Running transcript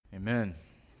Amen.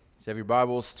 So you have your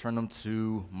Bibles, turn them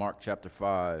to Mark chapter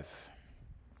 5.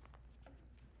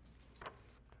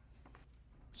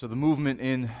 So the movement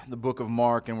in the book of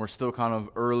Mark, and we're still kind of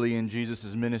early in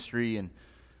Jesus' ministry,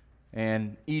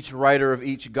 and each writer of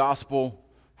each gospel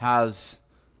has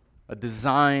a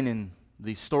design in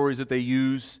the stories that they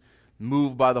use,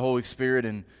 moved by the Holy Spirit,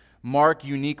 and Mark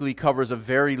uniquely covers a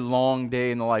very long day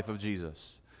in the life of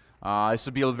Jesus. This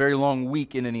would be a very long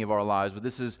week in any of our lives, but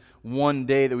this is one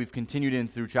day that we've continued in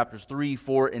through chapters 3,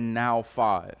 4, and now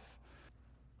 5.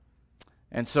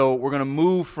 And so we're going to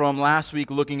move from last week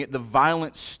looking at the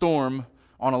violent storm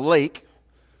on a lake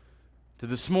to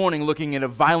this morning looking at a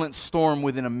violent storm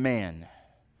within a man.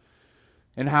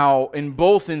 And how in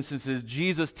both instances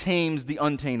Jesus tames the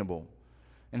untamable.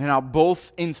 And how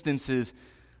both instances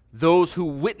those who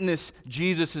witness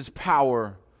Jesus'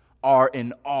 power are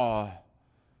in awe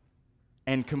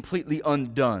and completely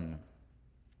undone.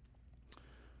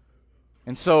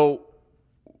 And so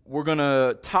we're going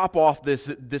to top off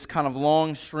this kind of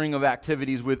long string of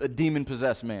activities with a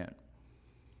demon-possessed man.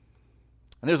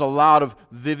 And there's a lot of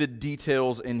vivid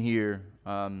details in here.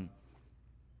 And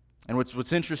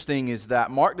what's interesting is that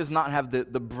Mark does not have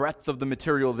the breadth of the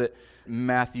material that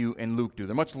Matthew and Luke do.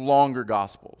 They're much longer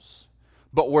gospels.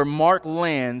 But where Mark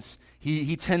lands,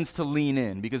 he tends to lean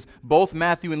in, because both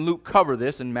Matthew and Luke cover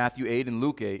this in Matthew 8 and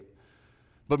Luke 8.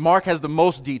 But Mark has the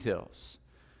most details.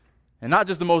 And not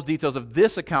just the most details of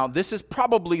this account, this is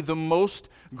probably the most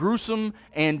gruesome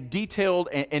and detailed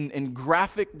and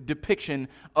graphic depiction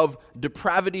of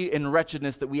depravity and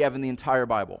wretchedness that we have in the entire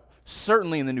Bible,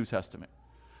 certainly in the New Testament.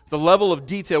 The level of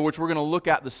detail which we're going to look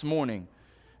at this morning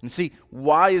and see,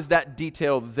 why is that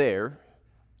detail there?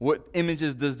 What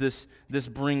images does this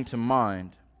bring to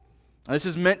mind? And this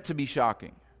is meant to be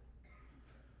shocking.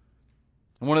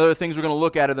 And one of the other things we're going to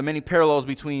look at are the many parallels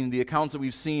between the accounts that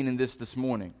we've seen in this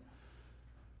morning.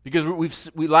 Because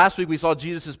last week we saw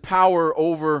Jesus' power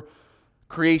over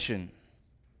creation.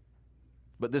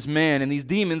 But this man and these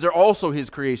demons are also his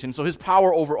creation. So his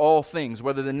power over all things,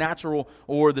 whether the natural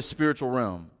or the spiritual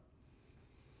realm.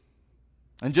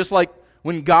 And just like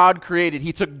when God created,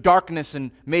 he took darkness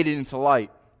and made it into light.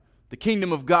 The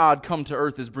kingdom of God come to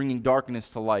earth is bringing darkness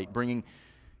to light, bringing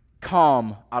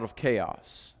calm out of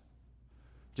chaos.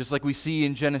 Just like we see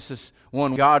in Genesis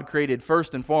 1, God created,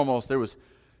 first and foremost, there was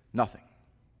nothing.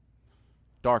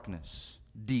 Darkness,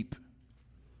 deep,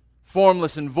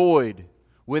 formless and void,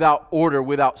 without order,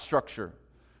 without structure.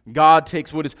 God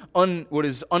takes what is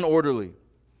unorderly,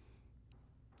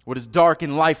 what is dark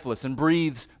and lifeless, and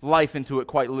breathes life into it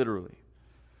quite literally.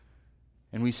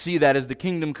 And we see that as the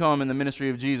kingdom come in the ministry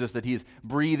of Jesus, that he is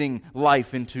breathing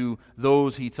life into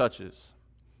those he touches.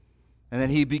 And then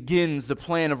he begins the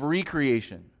plan of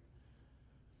recreation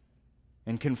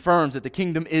and confirms that the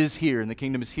kingdom is here, and the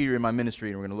kingdom is here in my ministry,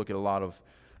 and we're going to look at a lot of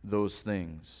those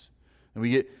things. And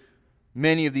we get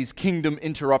many of these kingdom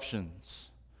interruptions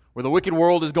where the wicked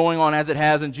world is going on as it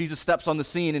has, and Jesus steps on the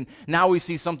scene, and now we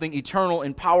see something eternal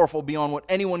and powerful beyond what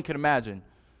anyone could imagine.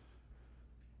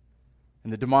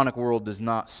 And the demonic world does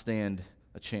not stand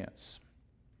a chance.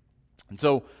 And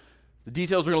so the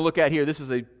details we're going to look at here, this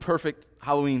is a perfect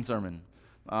Halloween sermon.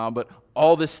 But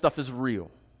all this stuff is real.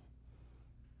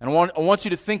 And I want you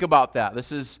to think about that.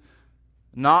 This is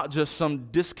not just some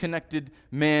disconnected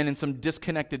man and some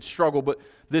disconnected struggle, but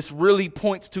this really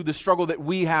points to the struggle that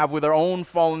we have with our own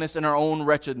fallenness and our own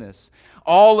wretchedness.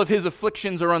 All of his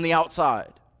afflictions are on the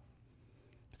outside.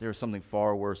 But there is something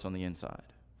far worse on the inside.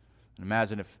 And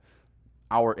imagine if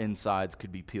our insides could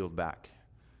be peeled back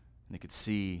and they could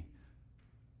see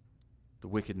the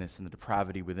wickedness and the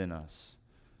depravity within us.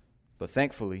 But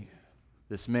thankfully,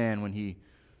 this man, when he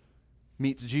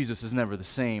meets Jesus, is never the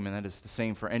same, and that is the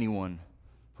same for anyone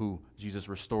who Jesus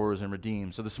restores and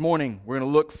redeems. So this morning, we're going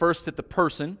to look first at the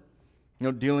person,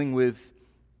 dealing with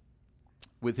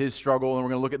his struggle, and we're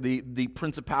going to look at the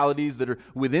principalities that are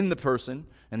within the person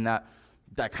and that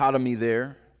dichotomy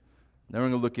there. Then we're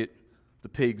going to look at the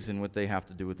pigs and what they have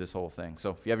to do with this whole thing. So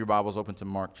if you have your Bibles, open to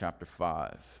Mark chapter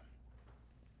 5.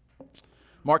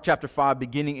 Mark chapter 5,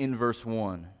 beginning in verse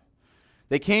 1.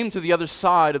 They came to the other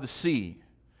side of the sea,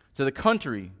 to the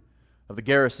country of the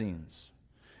Gerasenes.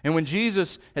 And when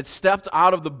Jesus had stepped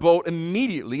out of the boat,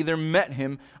 immediately there met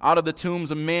him out of the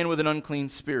tombs a man with an unclean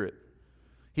spirit.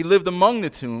 He lived among the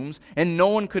tombs, and no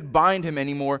one could bind him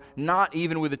anymore, not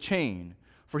even with a chain.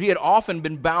 For he had often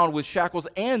been bound with shackles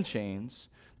and chains,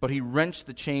 but he wrenched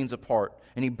the chains apart,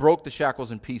 and he broke the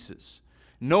shackles in pieces.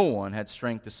 No one had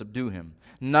strength to subdue him.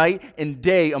 Night and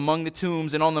day among the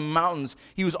tombs and on the mountains,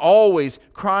 he was always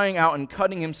crying out and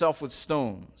cutting himself with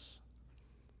stones.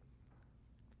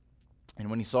 And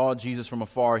when he saw Jesus from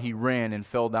afar, he ran and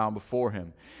fell down before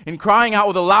him. And crying out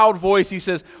with a loud voice, he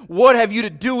says, "What have you to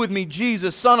do with me,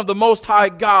 Jesus, Son of the Most High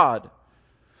God?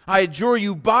 I adjure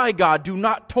you by God, do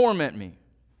not torment me."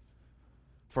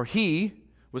 For he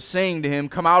was saying to him,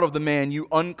 "Come out of the man, you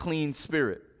unclean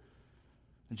spirit."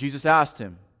 And Jesus asked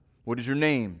him, "What is your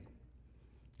name?"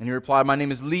 And he replied, "My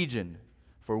name is Legion,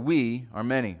 for we are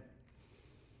many."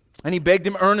 And he begged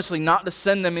him earnestly not to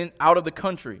send them out of the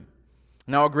country.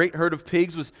 Now a great herd of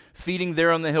pigs was feeding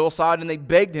there on the hillside, and they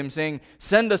begged him, saying,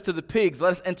 "Send us to the pigs,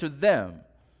 let us enter them."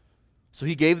 So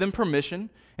he gave them permission,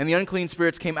 and the unclean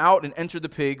spirits came out and entered the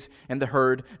pigs, and the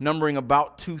herd, numbering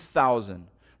about 2,000,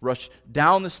 rushed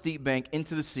down the steep bank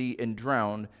into the sea and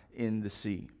drowned in the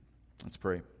sea. Let's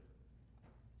pray.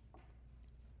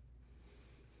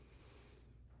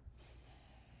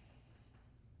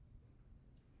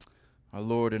 Our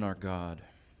Lord and our God,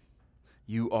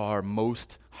 you are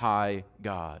most high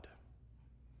God.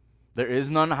 There is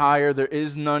none higher, there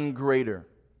is none greater.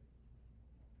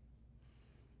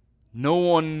 No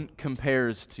one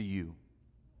compares to you.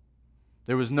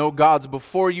 There was no gods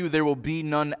before you, there will be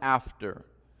none after.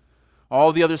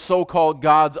 All the other so-called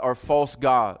gods are false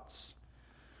gods.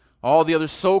 All the other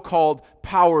so-called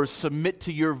powers submit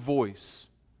to your voice.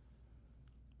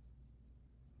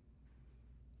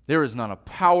 There is not a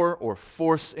power or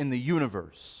force in the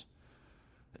universe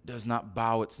that does not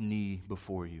bow its knee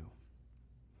before you.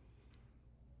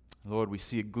 Lord, we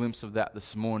see a glimpse of that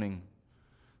this morning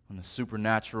when the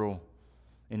supernatural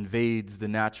invades the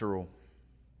natural.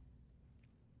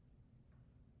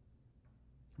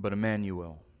 But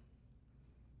Emmanuel,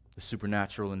 the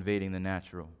supernatural invading the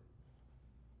natural,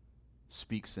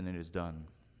 speaks and it is done.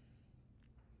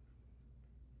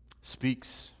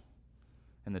 Speaks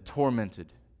and the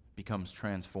tormented becomes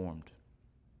transformed,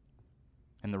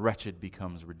 and the wretched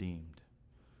becomes redeemed.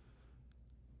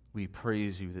 We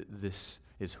praise you that this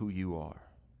is who you are,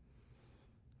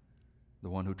 the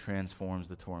one who transforms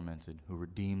the tormented, who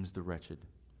redeems the wretched,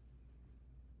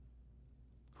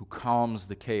 who calms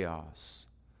the chaos.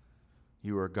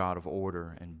 You are a God of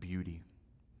order and beauty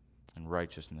and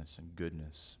righteousness and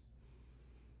goodness.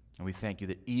 And we thank you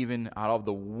that even out of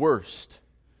the worst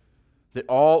that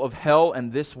all of hell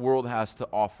and this world has to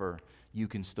offer, you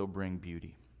can still bring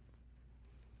beauty.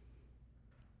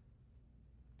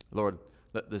 Lord,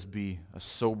 let this be a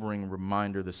sobering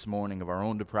reminder this morning of our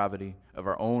own depravity, of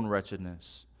our own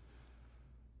wretchedness,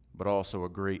 but also a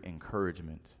great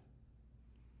encouragement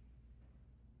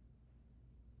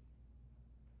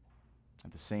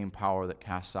that the same power that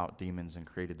casts out demons and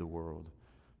created the world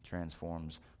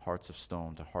transforms hearts of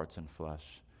stone to hearts and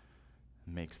flesh,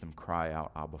 makes them cry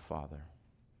out, "Abba, Father."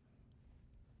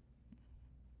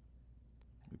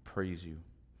 We praise you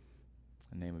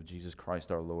in the name of Jesus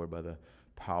Christ our Lord, by the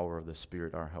power of the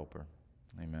Spirit our helper.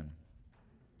 Amen.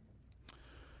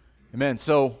 Amen.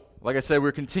 So, like I said,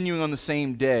 we're continuing on the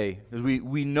same day.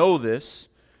 We know this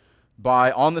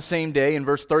by on the same day in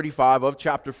verse 35 of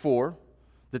chapter 4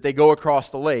 that they go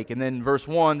across the lake. And then verse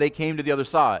 1, they came to the other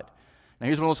side. Now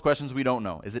here's one of those questions we don't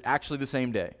know. Is it actually the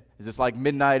same day? Is this like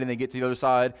midnight and they get to the other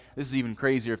side? This is even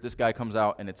crazier if this guy comes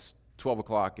out and it's 12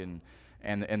 o'clock and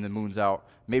the moon's out.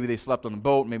 Maybe they slept on the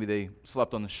boat. Maybe they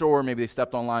slept on the shore. Maybe they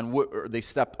stepped on line, or they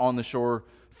stepped on the shore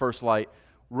first light.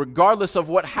 Regardless of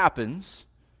what happens,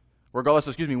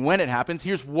 when it happens,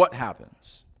 here's what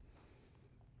happens.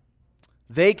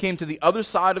 They came to the other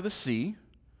side of the sea,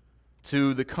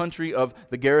 to the country of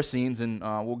the Gerasenes, and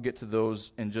we'll get to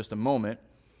those in just a moment.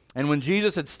 And when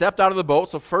Jesus had stepped out of the boat,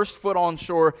 so first foot on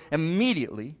shore,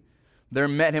 immediately there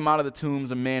met him out of the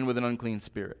tombs a man with an unclean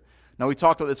spirit. Now we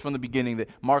talked about this from the beginning, that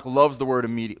Mark loves the word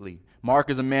immediately. Mark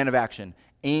is a man of action.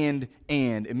 And,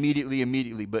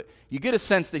 immediately. But you get a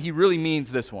sense that he really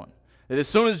means this one. That as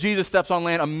soon as Jesus steps on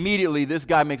land, immediately this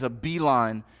guy makes a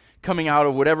beeline coming out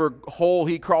of whatever hole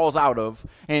he crawls out of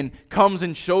and comes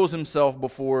and shows himself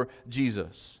before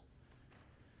Jesus.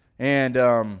 And,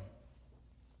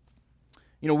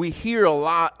 we hear a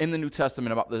lot in the New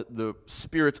Testament about the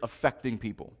spirits affecting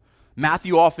people.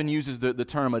 Matthew often uses the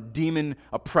term a demon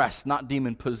oppressed, not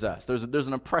demon possessed. There's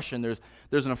an oppression,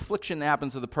 there's an affliction that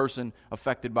happens to the person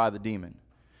affected by the demon.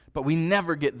 But we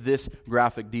never get this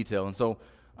graphic detail. And so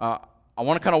I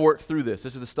want to kind of work through this.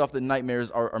 This is the stuff that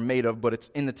nightmares are made of, but it's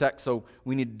in the text, so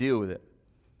we need to deal with it.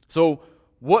 So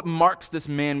what marks this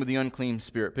man with the unclean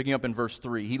spirit? Picking up in verse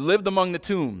 3. He lived among the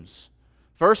tombs.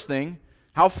 First thing,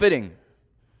 how fitting.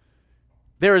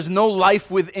 There is no life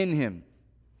within him.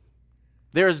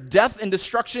 There is death and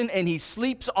destruction, and he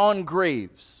sleeps on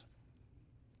graves.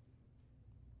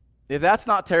 If that's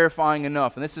not terrifying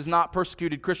enough, and this is not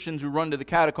persecuted Christians who run to the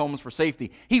catacombs for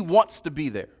safety, he wants to be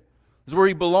there. This is where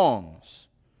he belongs.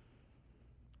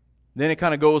 Then it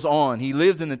kind of goes on. He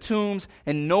lives in the tombs,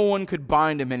 and no one could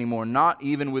bind him anymore, not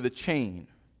even with a chain.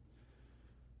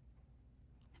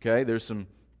 Okay, there's some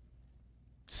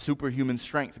superhuman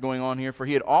strength going on here, for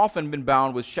he had often been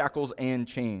bound with shackles and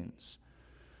chains.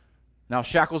 Now,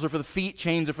 shackles are for the feet,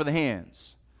 chains are for the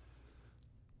hands.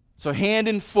 So hand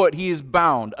and foot, he is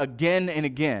bound again and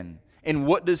again. And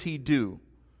what does he do?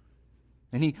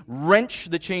 And he wrenched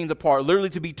the chains apart, literally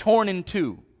to be torn in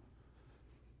two.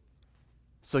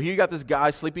 So here you got this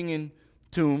guy sleeping in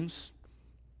tombs.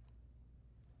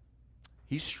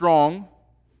 He's strong,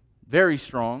 very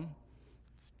strong,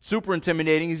 super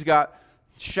intimidating. He's got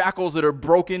shackles that are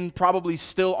broken, probably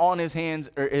still on his hands,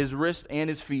 or his wrist and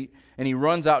his feet, and he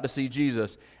runs out to see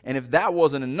Jesus. And if that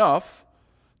wasn't enough,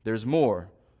 there's more.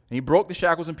 And he broke the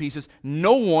shackles in pieces.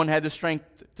 No one had the strength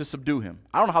to subdue him.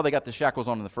 I don't know how they got the shackles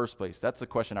on in the first place. That's the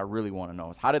question I really want to know,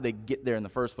 is how did they get there in the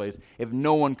first place if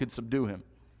no one could subdue him?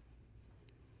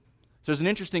 So there's an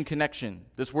interesting connection.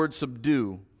 This word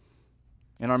subdue.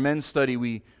 In our men's study,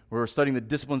 we were studying the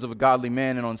disciplines of a godly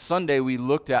man, and on Sunday we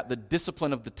looked at the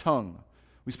discipline of the tongue.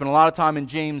 We spent a lot of time in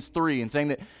James 3 and saying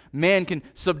that man can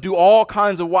subdue all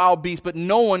kinds of wild beasts, but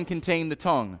no one can tame the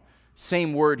tongue.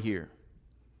 Same word here.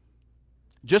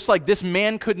 Just like this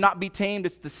man could not be tamed,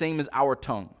 it's the same as our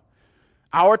tongue.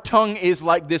 Our tongue is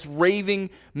like this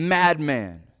raving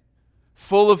madman,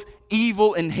 full of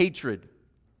evil and hatred.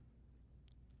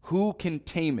 Who can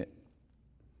tame it?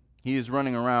 He is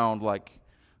running around like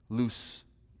loose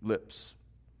lips.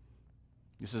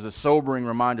 This is a sobering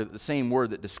reminder that the same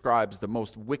word that describes the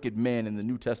most wicked man in the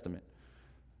New Testament,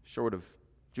 short of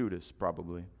Judas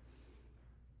probably,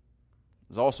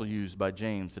 is also used by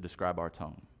James to describe our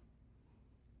tongue.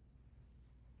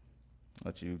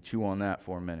 I'll let you chew on that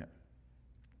for a minute.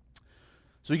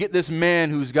 So you get this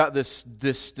man who's got this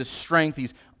strength.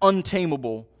 He's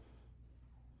untamable.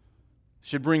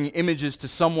 Should bring images to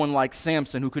someone like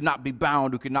Samson, who could not be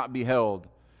bound, who could not be held.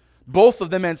 Both of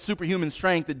them had superhuman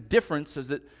strength. The difference is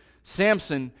that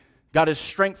Samson got his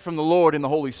strength from the Lord in the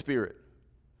Holy Spirit.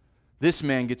 This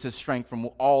man gets his strength from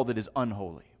all that is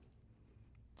unholy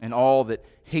and all that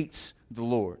hates the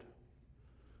Lord.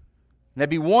 And that'd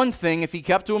be one thing if he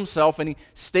kept to himself and he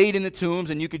stayed in the tombs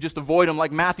and you could just avoid him.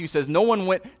 Like Matthew says, no one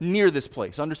went near this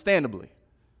place, understandably.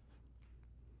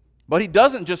 But he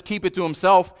doesn't just keep it to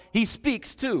himself, he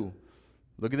speaks too.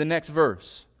 Look at the next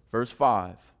verse, verse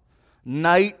 5.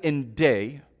 Night and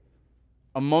day,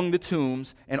 among the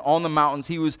tombs and on the mountains,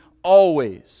 he was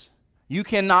always. You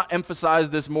cannot emphasize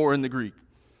this more in the Greek.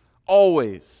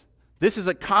 Always. This is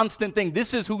a constant thing.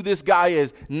 This is who this guy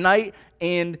is, night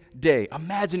and day.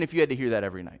 Imagine if you had to hear that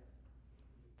every night.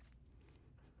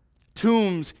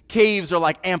 Tombs, caves are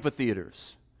like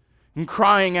amphitheaters. And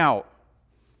crying out.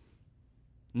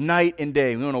 Night and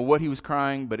day. We don't know what he was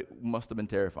crying, but it must have been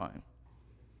terrifying.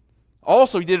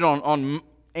 Also, he did it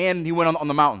and he went on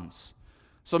the mountains.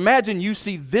 So imagine you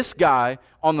see this guy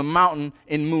on the mountain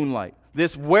in moonlight.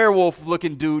 This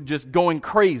werewolf-looking dude just going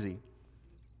crazy.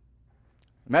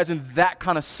 Imagine that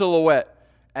kind of silhouette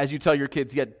as you tell your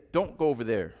kids, yeah, don't go over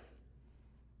there.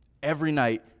 Every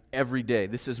night, every day.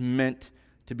 This is meant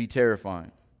to be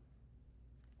terrifying.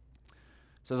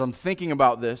 So as I'm thinking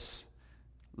about this,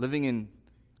 living in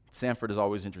Sanford is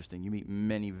always interesting. You meet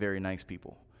many very nice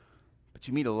people, but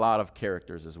you meet a lot of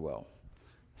characters as well.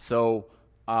 So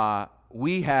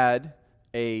we had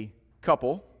a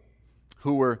couple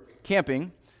who were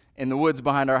camping in the woods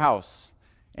behind our house.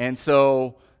 And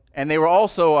they were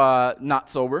also not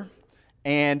sober.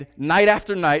 And night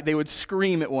after night, they would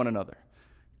scream at one another,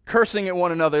 cursing at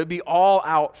one another. It would be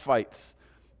all-out fights.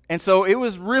 And so it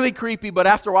was really creepy, but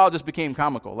after a while it just became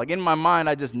comical. Like in my mind,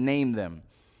 I just named them.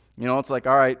 You know, it's like,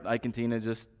 all right, Ike and Tina,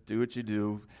 just do what you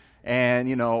do. And,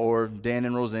 you know, or Dan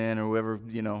and Roseanne or whoever,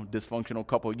 you know, dysfunctional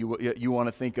couple you want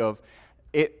to think of.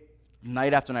 It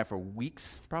night after night for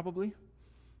weeks, probably.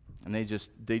 And they just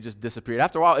disappeared.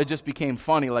 After a while, it just became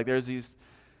funny. Like there's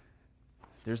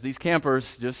these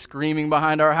campers just screaming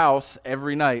behind our house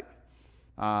every night.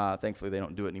 Thankfully, they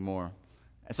don't do it anymore.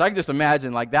 And so I can just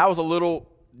imagine, like, that was a little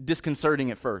disconcerting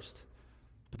at first.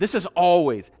 But this is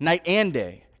always, night and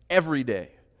day, every day.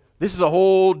 This is a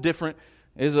whole different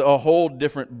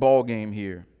ball game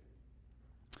here.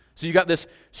 So you got this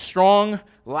strong,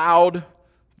 loud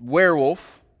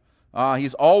werewolf.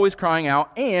 He's always crying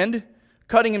out and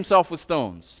cutting himself with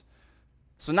stones.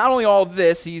 So not only all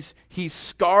this, he's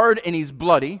scarred and he's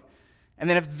bloody. And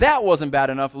then if that wasn't bad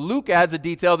enough, Luke adds a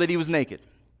detail that he was naked.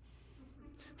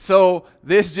 So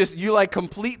this just, you like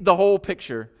complete the whole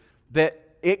picture that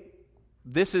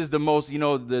this is the most,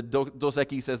 the Dos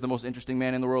Equis says the most interesting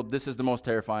man in the world. This is the most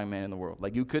terrifying man in the world.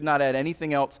 Like, you could not add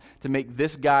anything else to make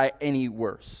this guy any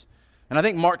worse. And I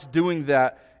think Mark's doing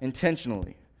that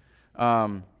intentionally.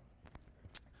 And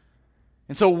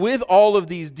so with all of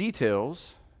these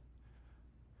details,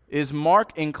 is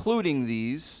Mark including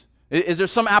these? Is there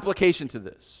some application to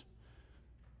this?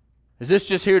 Is this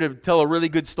just here to tell a really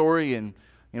good story? And,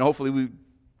 hopefully we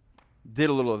did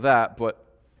a little of that, but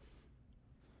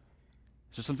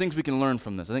there's some things we can learn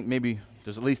from this. I think maybe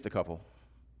there's at least a couple.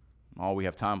 All we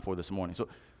have time for this morning.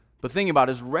 But thinking about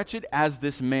it, as wretched as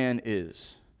this man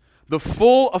is, the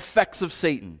full effects of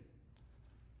Satan,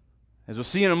 as we'll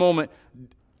see in a moment,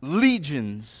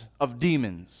 legions of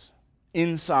demons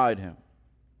inside him.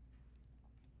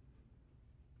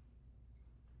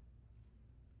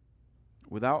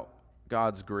 Without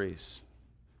God's grace,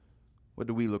 what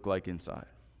do we look like inside?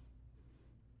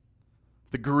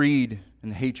 The greed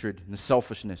and the hatred and the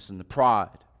selfishness and the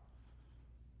pride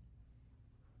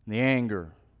and the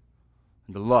anger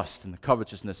and the lust and the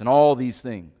covetousness and all these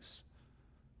things.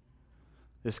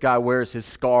 This guy wears his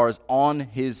scars on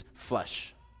his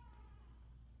flesh.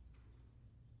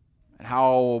 And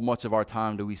how much of our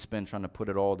time do we spend trying to put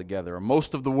it all together? Or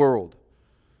most of the world,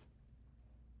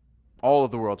 all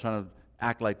of the world, trying to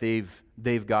act like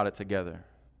they've got it together.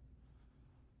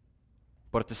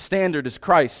 But if the standard is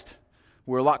Christ,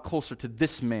 we're a lot closer to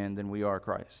this man than we are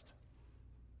Christ.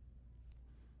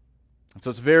 And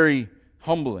so it's very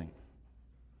humbling.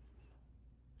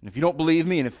 And if you don't believe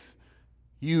me, and if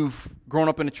you've grown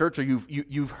up in a church or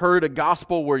you've heard a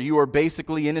gospel where you are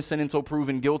basically innocent until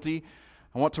proven guilty,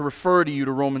 I want to refer to you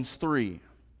to Romans 3.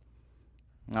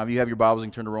 Now, if you have your Bibles, you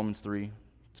can turn to Romans 3.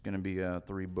 It's going to be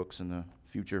 3 books in the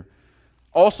future.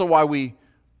 Also, why we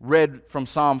read from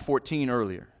Psalm 14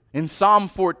 earlier. In Psalm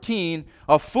 14,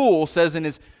 a fool says in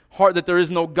his heart that there is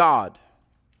no God.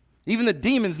 Even the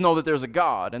demons know that there's a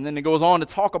God. And then it goes on to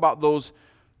talk about those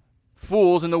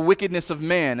fools and the wickedness of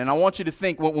man. And I want you to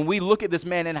think, when we look at this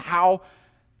man and how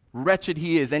wretched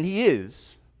he is, and he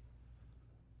is,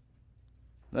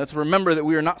 let's remember that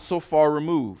we are not so far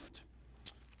removed.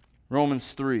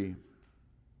 Romans 3.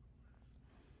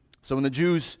 So when the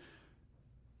Jews,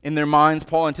 in their minds,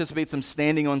 Paul anticipates them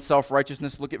standing on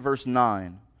self-righteousness. Look at verse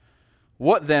 9.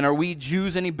 What then? Are we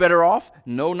Jews any better off?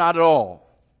 No, not at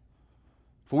all.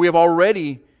 For we have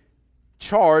already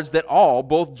charged that all,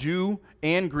 both Jew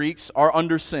and Greeks, are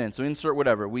under sin. So insert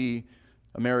whatever. We,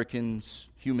 Americans,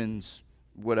 humans,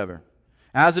 whatever.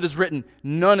 As it is written,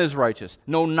 none is righteous.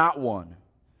 No, not one.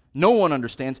 No one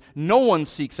understands. No one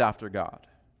seeks after God.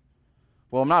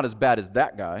 Well, I'm not as bad as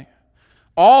that guy.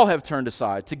 All have turned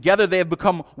aside. Together they have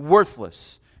become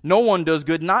worthless. No one does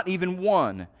good, not even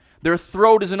one. Their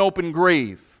throat is an open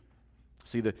grave.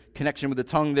 See the connection with the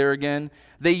tongue there again?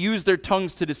 They use their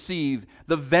tongues to deceive.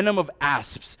 The venom of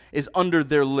asps is under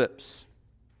their lips.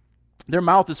 Their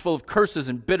mouth is full of curses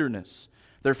and bitterness.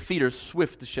 Their feet are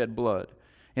swift to shed blood.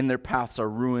 In their paths are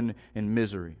ruin and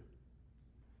misery.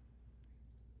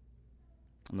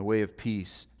 And the way of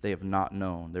peace they have not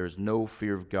known. There is no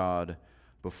fear of God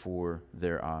before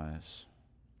their eyes.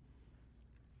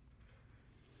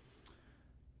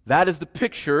 That is the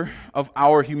picture of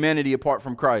our humanity apart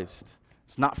from Christ.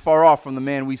 It's not far off from the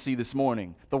man we see this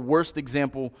morning, the worst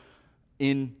example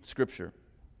in Scripture.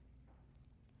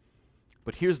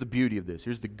 But here's the beauty of this.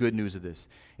 Here's the good news of this.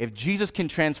 If Jesus can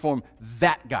transform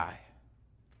that guy,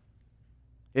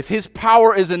 if his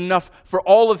power is enough for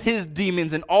all of his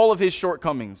demons and all of his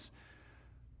shortcomings,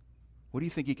 what do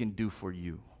you think he can do for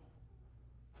you?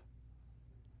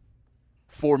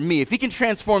 For me, if he can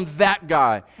transform that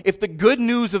guy, if the good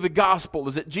news of the gospel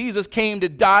is that Jesus came to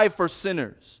die for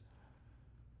sinners,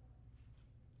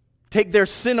 take their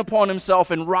sin upon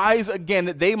himself and rise again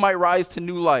that they might rise to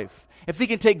new life, if he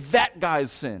can take that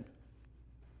guy's sin,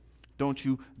 don't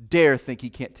you dare think he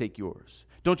can't take yours.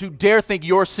 Don't you dare think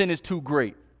your sin is too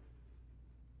great.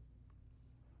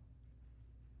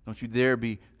 Don't you dare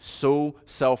be so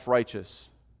self-righteous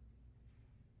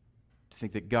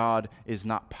think that God is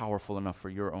not powerful enough for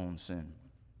your own sin,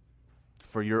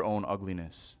 for your own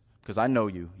ugliness. Because I know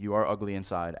you. You are ugly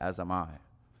inside, as am I.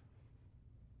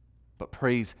 But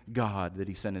praise God that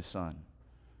he sent his Son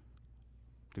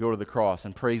to go to the cross,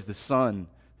 and praise the Son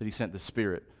that he sent the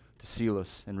Spirit to seal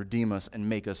us and redeem us and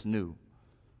make us new.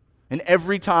 And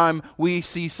every time we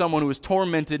see someone who is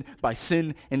tormented by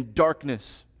sin and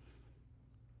darkness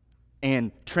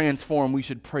and transformed, we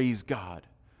should praise God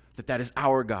that that is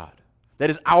our God. That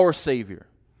is our Savior.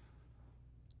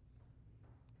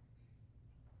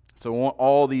 So I want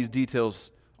all these details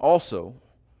also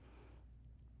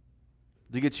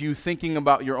to get you thinking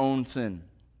about your own sin.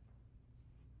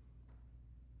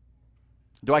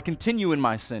 Do I continue in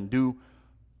my sin?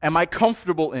 Am I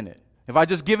comfortable in it? If I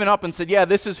just given up and said, yeah,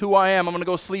 this is who I am, I'm going to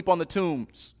go sleep on the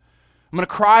tombs. I'm going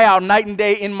to cry out night and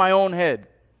day in my own head.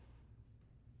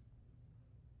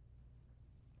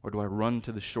 Or do I run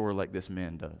to the shore like this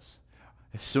man does?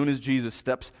 As soon as Jesus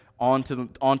steps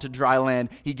onto dry land,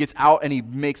 he gets out and he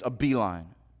makes a beeline.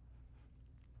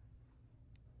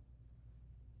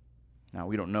 Now,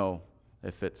 we don't know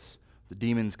if it's the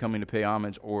demons coming to pay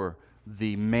homage or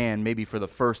the man, maybe for the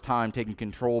first time, taking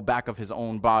control back of his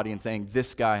own body and saying,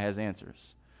 this guy has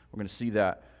answers. We're going to see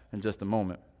that in just a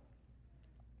moment.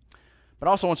 But I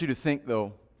also want you to think,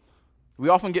 though, we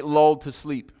often get lulled to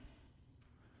sleep.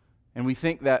 And we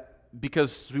think that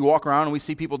because we walk around and we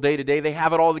see people day to day, they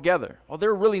have it all together. Well,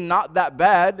 they're really not that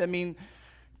bad. I mean,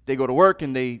 they go to work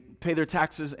and they pay their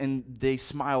taxes and they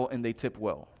smile and they tip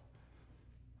well.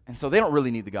 And so they don't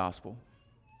really need the gospel.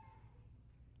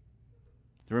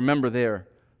 Remember, they're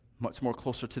much more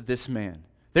closer to this man.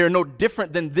 They are no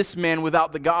different than this man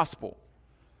without the gospel.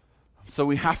 So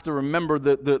we have to remember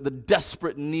the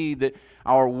desperate need that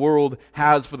our world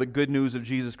has for the good news of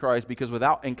Jesus Christ, because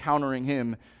without encountering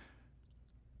him,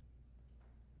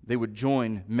 they would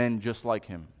join men just like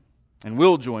him and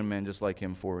will join men just like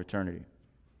him for eternity.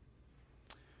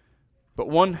 But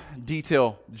one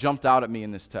detail jumped out at me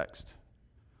in this text,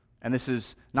 and this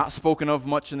is not spoken of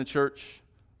much in the church.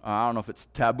 I don't know if it's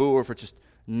taboo or if it's just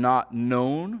not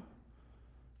known.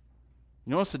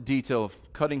 Notice the detail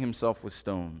of cutting himself with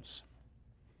stones.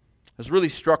 This really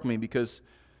struck me because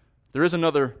there is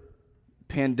another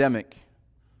pandemic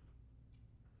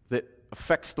that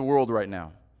affects the world right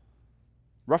now.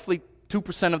 Roughly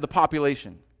 2% of the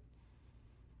population.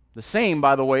 The same,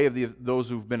 by the way, of those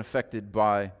who've been affected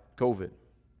by COVID.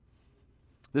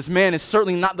 This man is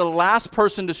certainly not the last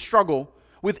person to struggle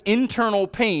with internal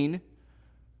pain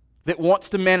that wants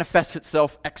to manifest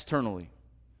itself externally.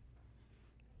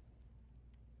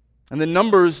 And the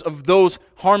numbers of those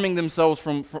harming themselves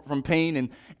from pain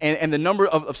and the number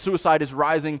of suicide is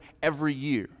rising every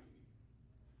year.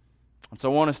 And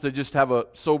so I want us to just have a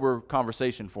sober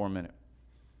conversation for a minute.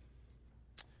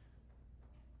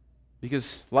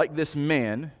 Because like this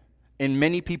man, and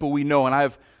many people we know, and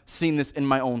I've seen this in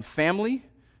my own family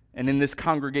and in this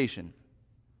congregation,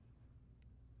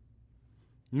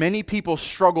 many people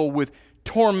struggle with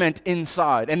torment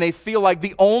inside, and they feel like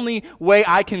the only way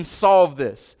I can solve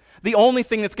this, the only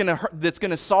thing that's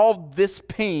going to solve this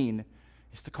pain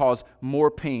is to cause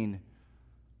more pain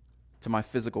to my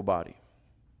physical body.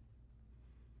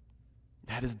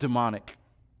 That is demonic.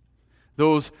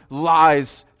 Those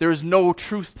lies, there is no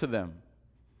truth to them,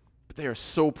 but they are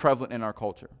so prevalent in our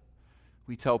culture.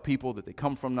 We tell people that they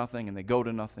come from nothing and they go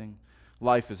to nothing.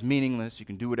 Life is meaningless. You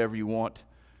can do whatever you want.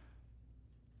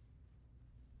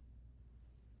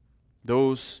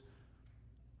 Those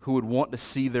who would want to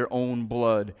see their own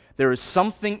blood, there is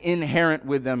something inherent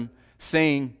with them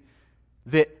saying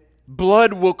that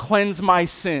blood will cleanse my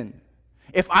sin.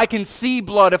 If I can see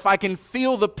blood, if I can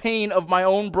feel the pain of my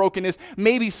own brokenness,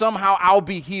 maybe somehow I'll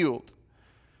be healed.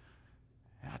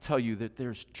 And I tell you that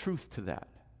there's truth to that.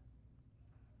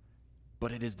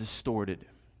 But it is distorted.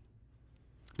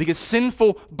 Because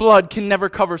sinful blood can never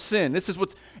cover sin. This is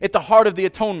what's at the heart of the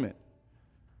atonement.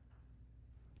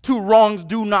 Two wrongs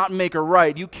do not make a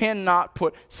right. You cannot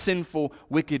put sinful,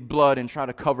 wicked blood and try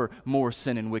to cover more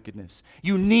sin and wickedness.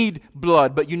 You need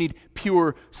blood, but you need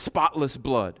pure, spotless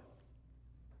blood.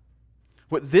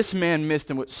 What this man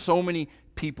missed and what so many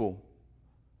people,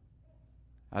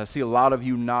 I see a lot of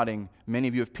you nodding, many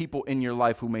of you have people in your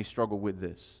life who may struggle with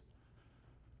this.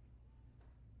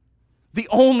 The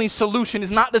only solution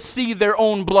is not to see their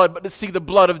own blood, but to see the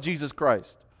blood of Jesus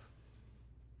Christ.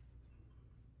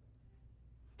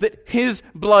 That his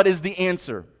blood is the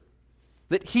answer.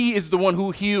 That he is the one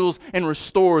who heals and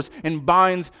restores and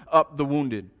binds up the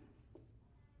wounded.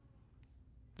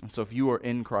 And so if you are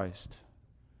in Christ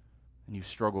and you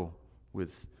struggle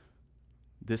with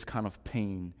this kind of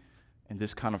pain and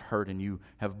this kind of hurt and you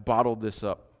have bottled this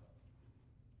up,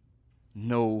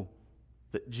 know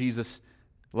that Jesus,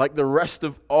 like the rest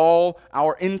of all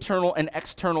our internal and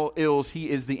external ills, he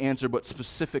is the answer, but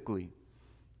specifically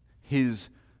his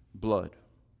blood.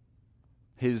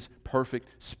 His perfect,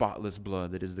 spotless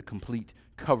blood that is the complete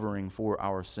covering for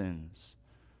our sins.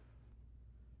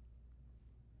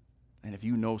 And if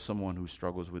you know someone who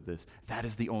struggles with this, that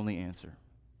is the only answer.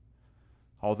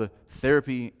 All the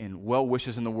therapy and well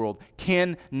wishes in the world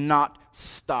cannot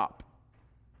stop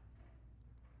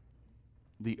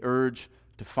the urge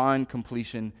to find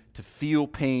completion, to feel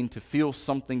pain, to feel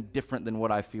something different than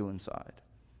what I feel inside.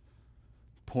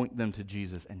 Point them to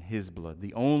Jesus and his blood,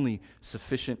 the only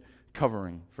sufficient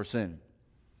covering for sin.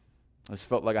 I just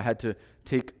felt like I had to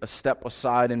take a step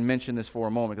aside and mention this for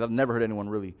a moment, because I've never heard anyone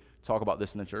really talk about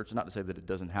this in the church. Not to say that it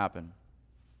doesn't happen.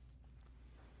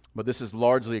 But this is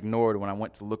largely ignored when I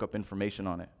went to look up information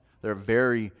on it. There are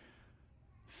very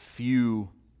few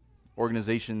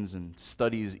organizations and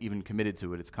studies even committed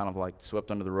to it. It's kind of like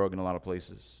swept under the rug in a lot of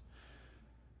places.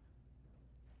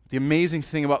 The amazing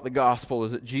thing about the gospel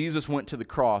is that Jesus went to the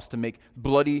cross to make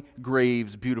bloody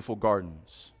graves beautiful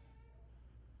gardens.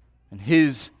 And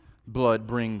his blood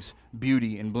brings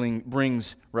beauty and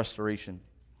brings restoration.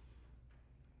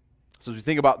 So as we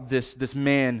think about this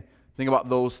man, think about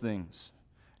those things.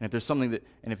 And if there's something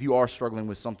and if you are struggling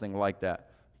with something like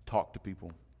that, talk to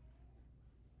people.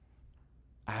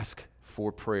 Ask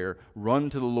for prayer. Run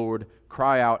to the Lord.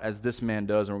 Cry out as this man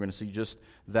does. And we're going to see just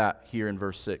that here in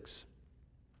verse 6.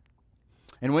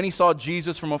 And when he saw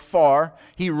Jesus from afar,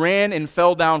 he ran and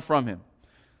fell down from him.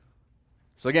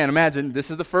 So again, imagine, this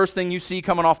is the first thing you see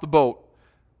coming off the boat.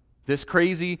 This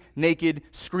crazy, naked,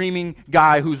 screaming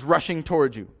guy who's rushing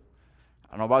towards you.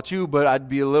 I don't know about you, but I'd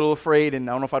be a little afraid, and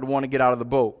I don't know if I'd want to get out of the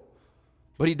boat.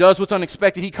 But he does what's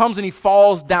unexpected. He comes and he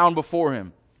falls down before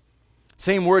him.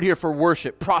 Same word here for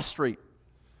worship, prostrate.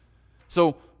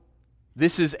 So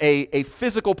this is a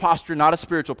physical posture, not a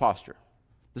spiritual posture.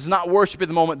 This is not worship at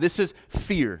the moment. This is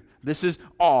fear. This is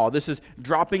awe. This is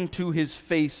dropping to his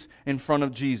face in front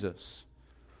of Jesus.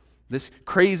 This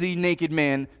crazy naked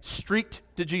man streaked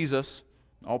to Jesus,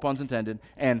 all puns intended,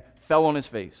 and fell on his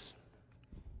face.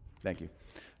 Thank you.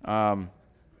 And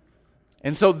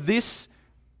so this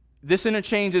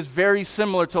interchange is very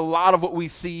similar to a lot of what we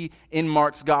see in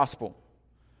Mark's gospel.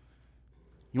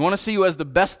 You want to see who has the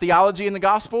best theology in the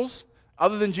gospels?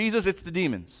 Other than Jesus, it's the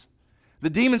demons. The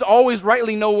demons always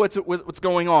rightly know what's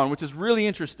going on, which is really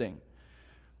interesting.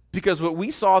 Because what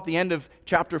we saw at the end of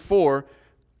chapter 4,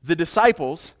 the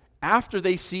disciples, after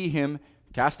they see him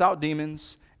cast out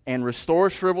demons and restore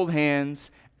shriveled hands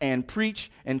and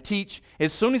preach and teach,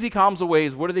 as soon as he calms away,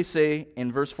 what do they say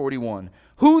in verse 41?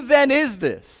 Who then is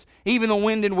this? Even the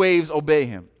wind and waves obey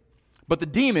him. But the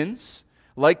demons,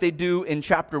 like they do in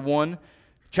chapter 1,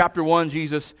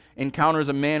 Jesus encounters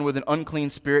a man with an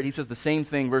unclean spirit. He says the same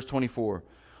thing, verse 24.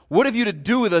 What have you to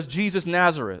do with us, Jesus of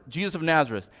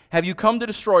Nazareth? Have you come to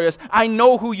destroy us? I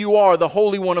know who you are, the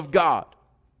Holy One of God.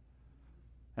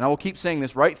 And I will keep saying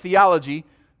this, right? Theology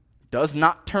does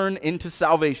not turn into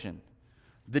salvation.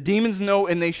 The demons know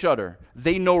and they shudder.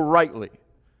 They know rightly.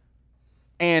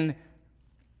 And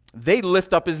they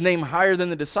lift up his name higher than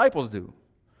the disciples do.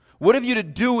 What have you to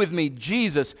do with me,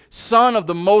 Jesus, Son of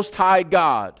the Most High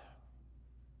God?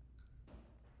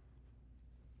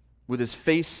 With his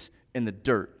face in the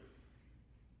dirt.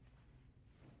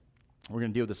 We're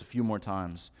going to deal with this a few more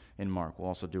times in Mark. We'll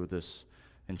also deal with this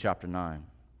in chapter 9.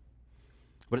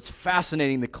 But it's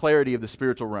fascinating, the clarity of the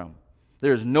spiritual realm.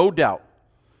 There is no doubt.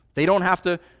 They don't have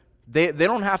to,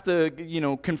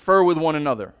 confer with one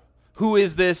another. Who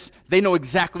is this? They know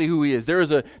exactly who he is. There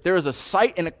is a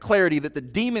sight and a clarity that the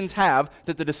demons have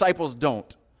that the disciples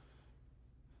don't.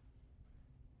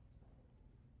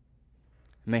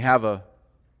 And they have a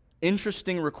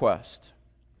interesting request.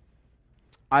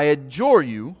 I adjure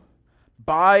you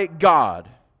by God.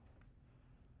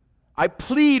 I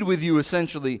plead with you,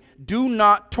 essentially, do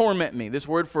not torment me. This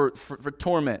word for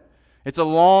torment. It's a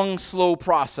long, slow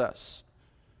process.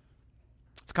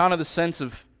 It's kind of the sense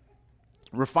of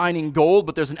refining gold,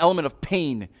 but there's an element of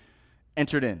pain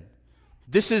entered in.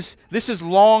 This is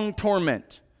long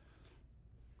torment.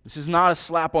 This is not a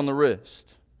slap on the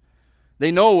wrist.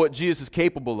 They know what Jesus is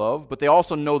capable of, but they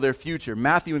also know their future.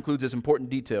 Matthew includes this important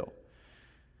detail.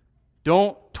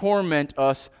 Don't torment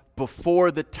us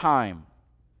before the time.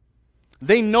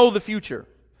 They know the future.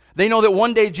 They know that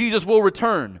one day Jesus will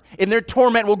return, and their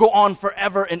torment will go on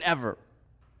forever and ever.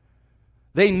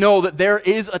 They know that there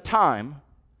is a time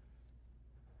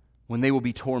when they will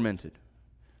be tormented,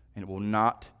 and it will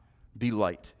not be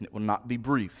light, and it will not be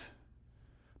brief.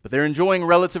 But they're enjoying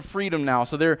relative freedom now,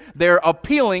 so they're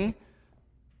appealing,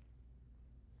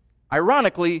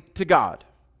 ironically, to God.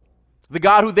 The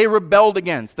God who they rebelled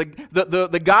against,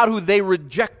 the God who they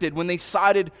rejected when they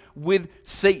sided with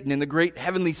Satan in the great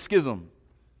heavenly schism.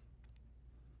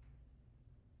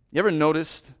 You ever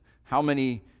noticed how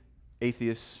many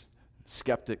atheists,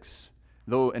 skeptics,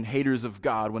 and haters of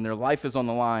God, when their life is on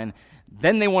the line,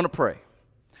 then they want to pray.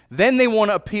 Then they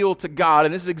want to appeal to God,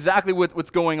 and this is exactly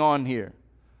what's going on here.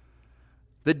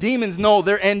 The demons know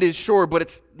their end is sure, but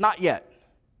it's not yet.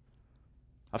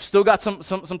 I've still got some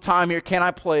time here. Can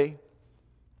I play?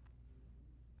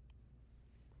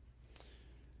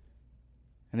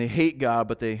 And they hate God,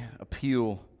 but they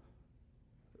appeal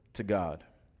to God.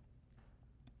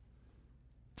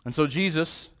 And so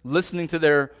Jesus, listening to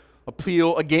their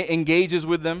appeal, engages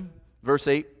with them. Verse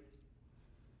 8.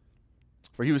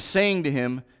 For he was saying to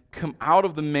him, come out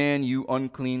of the man, you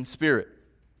unclean spirit.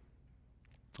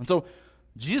 And so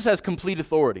Jesus has complete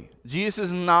authority. Jesus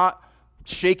is not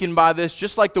shaken by this,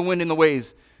 just like the wind and the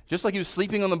waves. Just like he was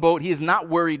sleeping on the boat, he is not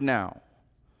worried now.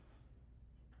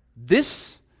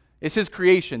 This is his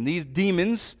creation. These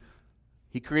demons,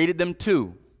 he created them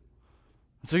too.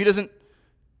 So he doesn't,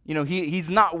 he's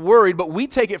not worried, but we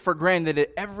take it for granted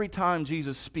that every time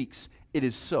Jesus speaks, it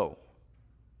is so.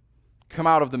 Come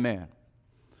out of the man.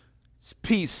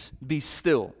 Peace, be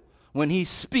still. When he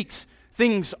speaks,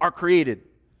 things are created.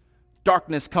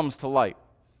 Darkness comes to light.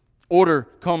 Order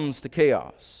comes to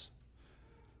chaos.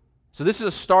 So this is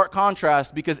a stark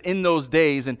contrast because in those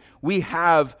days, and we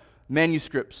have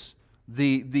manuscripts,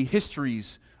 the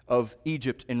histories of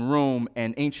Egypt and Rome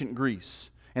and ancient Greece.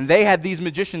 And they had these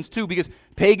magicians too because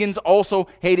pagans also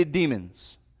hated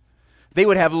demons. They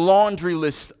would have laundry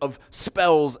lists of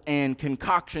spells and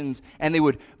concoctions, and they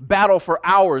would battle for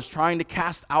hours trying to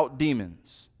cast out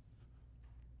demons.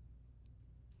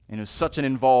 And it was such an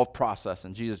involved process,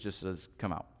 and Jesus just says,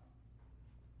 come out.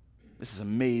 This is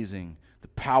amazing, the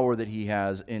power that he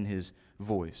has in his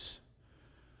voice.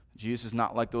 Jesus is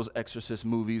not like those exorcist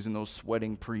movies and those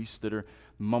sweating priests that are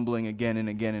mumbling again and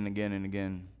again and again and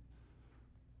again.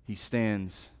 He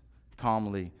stands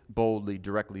calmly, boldly,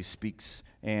 directly speaks,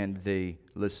 and they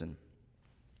listen.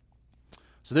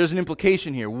 So there's an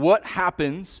implication here. What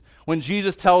happens when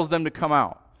Jesus tells them to come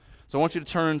out? So I want you to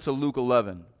turn to Luke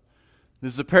 11.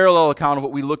 This is a parallel account of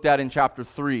what we looked at in chapter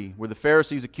 3, where the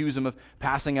Pharisees accuse him of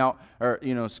casting out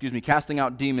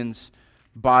demons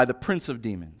by the prince of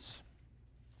demons.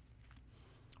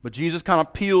 But Jesus kind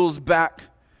of peels back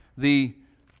the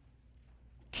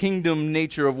kingdom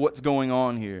nature of what's going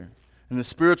on here and the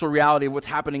spiritual reality of what's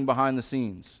happening behind the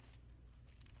scenes.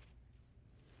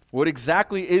 What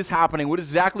exactly is happening? What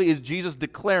exactly is Jesus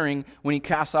declaring when he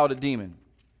casts out a demon?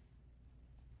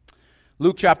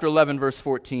 Luke chapter 11, verse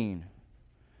 14.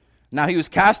 Now he was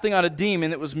casting out a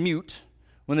demon that was mute.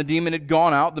 When the demon had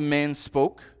gone out, the man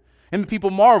spoke, and the people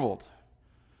marveled.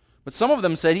 But some of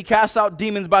them said, he casts out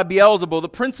demons by Beelzebul, the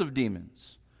prince of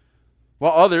demons.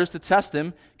 While others, to test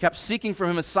him, kept seeking for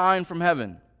him a sign from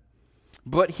heaven.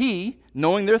 But he,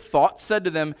 knowing their thoughts, said to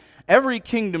them, every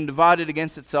kingdom divided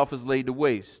against itself is laid to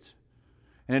waste,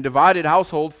 and a divided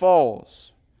household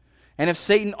falls. And if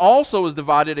Satan also is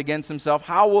divided against himself,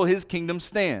 how will his kingdom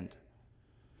stand?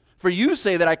 For you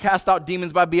say that I cast out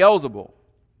demons by Beelzebul.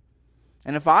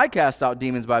 And if I cast out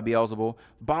demons by Beelzebul,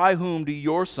 by whom do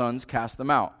your sons cast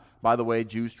them out? By the way,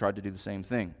 Jews tried to do the same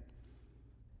thing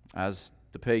as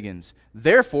the pagans.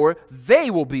 Therefore,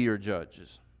 they will be your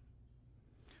judges.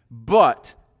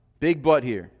 But, big but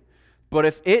here, but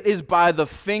if it is by the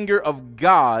finger of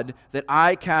God that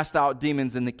I cast out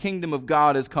demons, then the kingdom of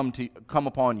God has come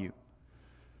upon you.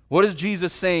 What is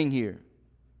Jesus saying here?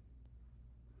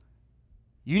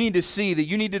 You need to see that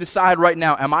you need to decide right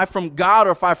now, am I from God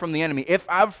or if I'm from the enemy? If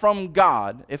I'm from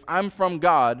God,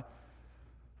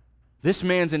 this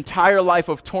man's entire life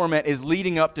of torment is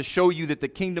leading up to show you that the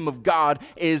kingdom of God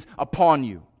is upon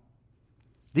you.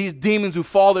 These demons who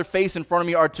fall their face in front of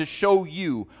me are to show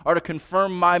you, are to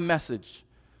confirm my message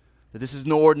that this is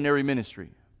no ordinary ministry.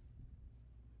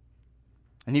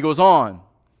 And he goes on,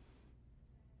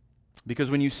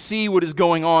 because when you see what is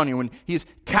going on here, when he is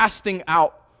casting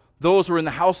out those who are in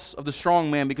the house of the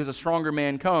strong man because a stronger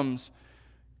man comes,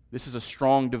 this is a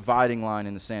strong dividing line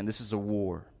in the sand. This is a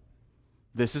war.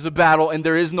 This is a battle, and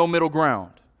there is no middle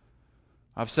ground.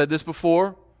 I've said this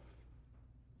before,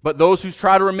 but those who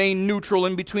try to remain neutral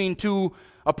in between two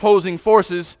opposing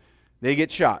forces, they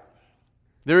get shot.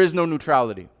 There is no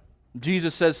neutrality.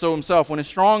 Jesus says so himself. When a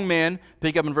strong man,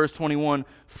 pick up in verse 21,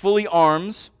 fully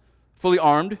armed,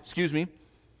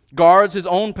 guards his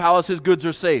own palace, his goods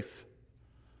are safe.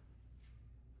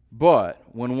 But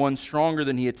when one stronger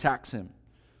than he attacks him.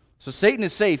 So Satan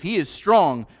is safe. He is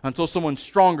strong until someone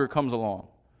stronger comes along.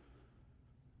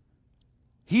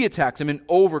 He attacks him and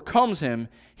overcomes him.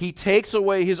 He takes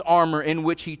away his armor in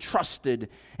which he trusted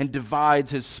and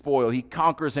divides his spoil. He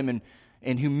conquers him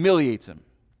and humiliates him.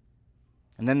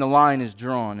 And then the line is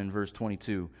drawn in verse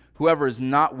 22. Whoever is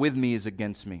not with me is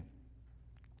against me.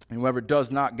 And whoever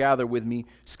does not gather with me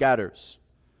scatters.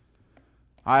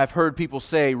 I have heard people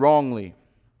say wrongly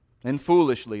and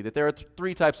foolishly that there are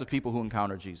three types of people who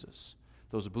encounter Jesus.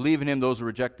 Those who believe in him, those who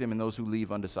reject him, and those who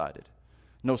leave undecided.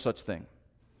 No such thing.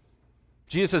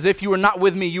 Jesus says, if you are not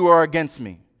with me, you are against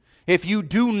me. If you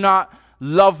do not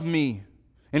love me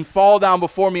and fall down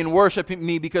before me and worship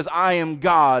me because I am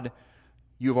God,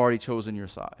 you have already chosen your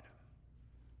side.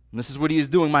 And this is what he is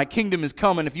doing. My kingdom is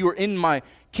come, and if you are in my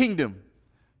kingdom,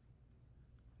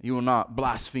 you will not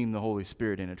blaspheme the Holy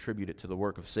Spirit and attribute it to the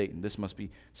work of Satan. This must be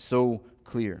so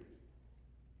clear.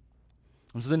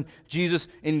 And so then Jesus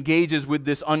engages with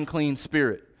this unclean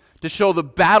spirit to show the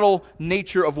battle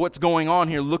nature of what's going on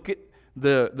here. Look at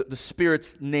the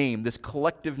spirit's name, this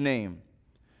collective name.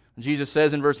 Jesus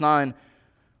says in verse 9,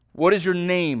 "What is your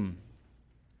name?"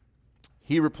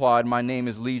 He replied, "My name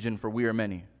is Legion, for we are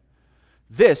many."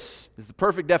 This is the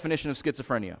perfect definition of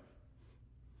schizophrenia.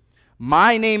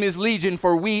 My name is Legion,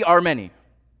 for we are many.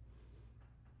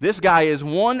 This guy is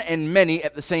one and many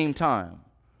at the same time.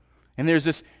 And there's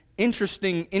this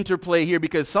interesting interplay here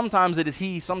because sometimes it is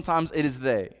he, sometimes it is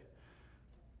they.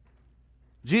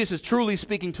 Jesus is truly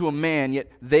speaking to a man,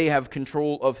 yet they have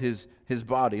control of his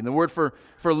body. And the word for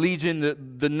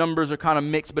legion, the numbers are kind of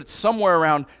mixed, but it's somewhere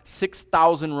around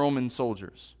 6,000 Roman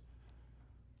soldiers.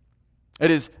 It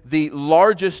is the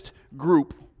largest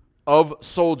group of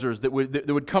soldiers that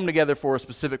would come together for a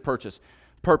specific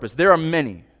purpose. There are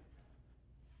many.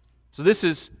 So this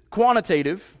is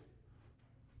quantitative.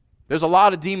 There's a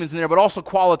lot of demons in there, but also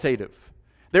qualitative.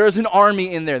 There is an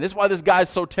army in there. This is why this guy's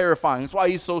so terrifying. That's why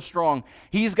he's so strong.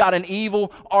 He's got an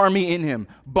evil army in him,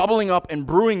 bubbling up and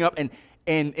brewing up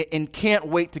and can't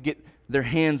wait to get their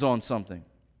hands on something.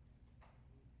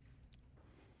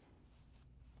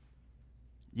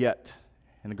 Yet,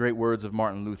 in the great words of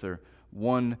Martin Luther,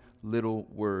 one little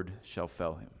word shall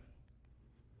fell him.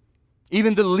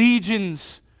 Even the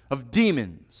legions of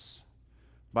demons,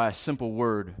 by a simple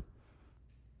word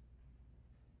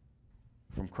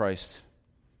from Christ,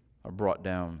 are brought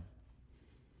down.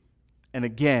 And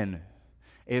again,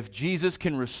 if Jesus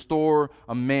can restore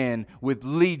a man with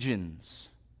legions,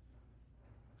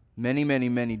 many, many,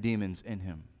 many demons in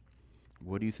him,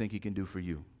 what do you think he can do for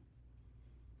you?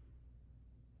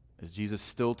 Is Jesus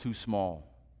still too small?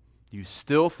 Do you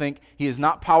still think he is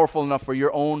not powerful enough for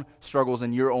your own struggles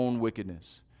and your own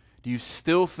wickedness? Do you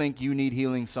still think you need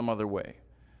healing some other way?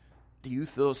 Do you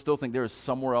still think there is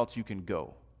somewhere else you can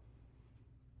go?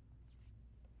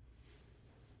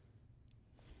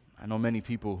 I know many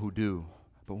people who do,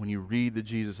 but when you read the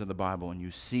Jesus of the Bible and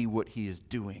you see what he is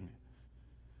doing,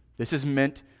 this is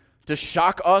meant to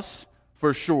shock us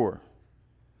for sure.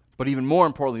 But even more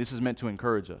importantly, this is meant to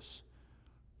encourage us.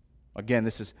 Again,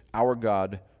 this is our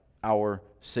God, our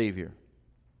Savior.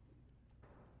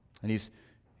 And he's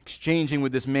exchanging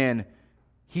with this man.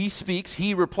 He speaks,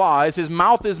 he replies, his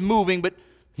mouth is moving, but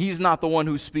he's not the one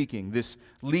who's speaking. This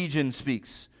legion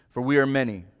speaks, for we are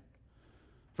many.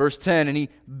 Verse 10, and he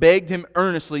begged him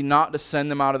earnestly not to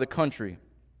send them out of the country.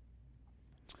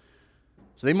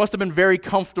 So they must have been very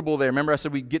comfortable there. Remember I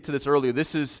said we'd get to this earlier.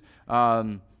 This is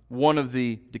one of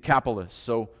the Decapolis,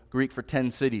 so Greek for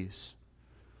 10 cities.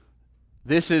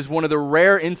 This is one of the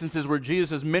rare instances where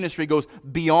Jesus' ministry goes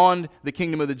beyond the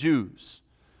kingdom of the Jews.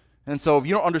 And so if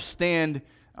you don't understand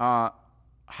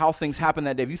how things happen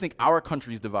that day, if you think our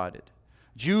country is divided,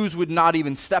 Jews would not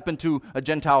even step into a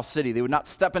Gentile city. They would not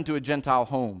step into a Gentile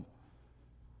home.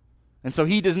 And so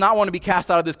he does not want to be cast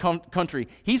out of this country.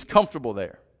 He's comfortable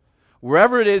there.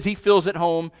 Wherever it is, he feels at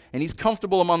home, and he's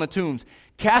comfortable among the tombs.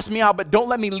 Cast me out, but don't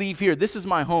let me leave here. This is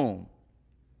my home.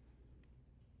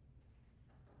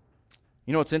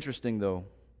 You know what's interesting, though?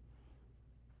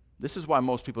 This is why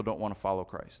most people don't want to follow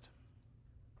Christ.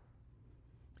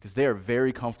 Because they are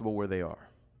very comfortable where they are.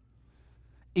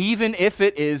 Even if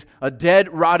it is a dead,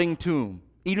 rotting tomb,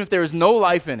 even if there is no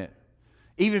life in it,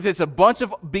 even if it's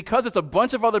because it's a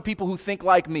bunch of other people who think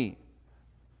like me.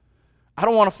 I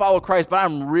don't want to follow Christ, but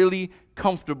I'm really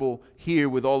comfortable here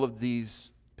with all of these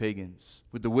pagans,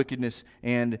 with the wickedness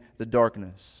and the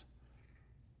darkness.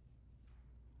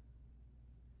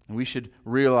 And we should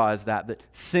realize that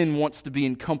sin wants to be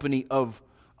in company of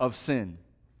sin.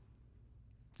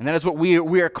 And that is what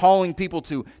we are calling people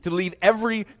to leave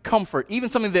every comfort, even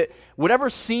something that,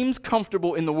 whatever seems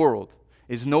comfortable in the world,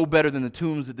 is no better than the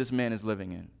tombs that this man is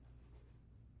living in.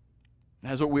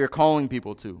 That is what we are calling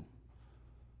people to.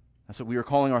 That's what we are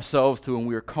calling ourselves to, and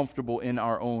we are comfortable in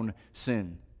our own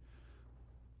sin.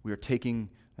 We are taking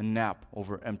a nap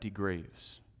over empty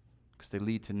graves because they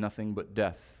lead to nothing but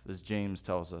death, as James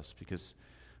tells us, because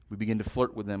we begin to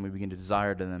flirt with them, we begin to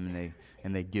desire to them,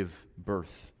 and they give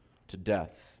birth to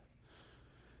death.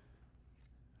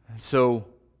 And so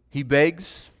he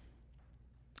begs,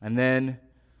 and then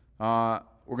we're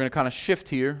going to kind of shift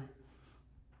here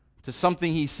to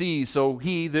something he sees. So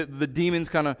the demons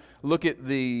kind of look at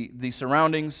the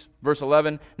surroundings. Verse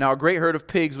 11, now a great herd of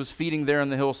pigs was feeding there on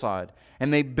the hillside,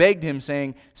 and they begged him,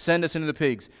 saying, send us into the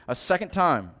pigs. A second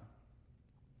time,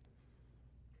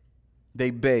 they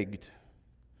begged.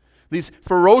 These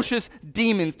ferocious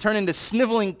demons turn into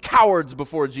sniveling cowards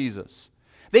before Jesus.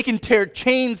 They can tear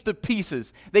chains to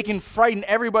pieces. They can frighten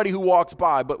everybody who walks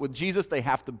by, but with Jesus, they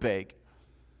have to beg.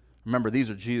 Remember, these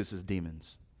are Jesus'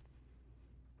 demons.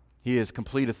 He has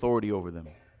complete authority over them.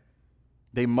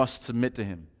 They must submit to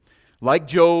him. Like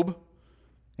Job,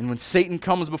 and when Satan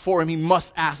comes before him, he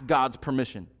must ask God's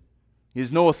permission. He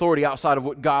has no authority outside of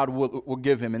what God will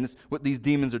give him, and this is what these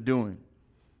demons are doing.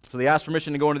 So they ask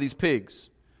permission to go into these pigs.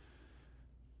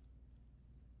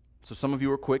 So some of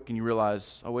you are quick and you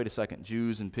realize, oh, wait a second,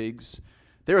 Jews and pigs.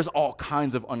 There is all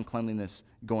kinds of uncleanliness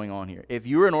going on here. If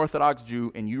you're an Orthodox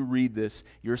Jew and you read this,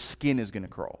 your skin is going to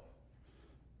crawl.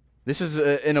 This is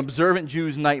an observant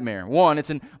Jew's nightmare. One,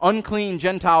 it's an unclean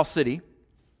Gentile city,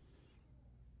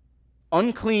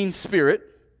 unclean spirit,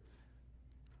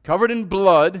 covered in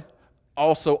blood,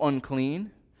 also unclean,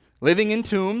 living in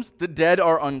tombs, the dead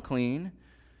are unclean.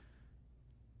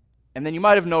 And then you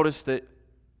might have noticed that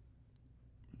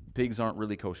pigs aren't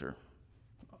really kosher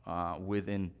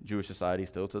within Jewish society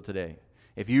still till today.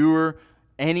 If you were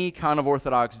any kind of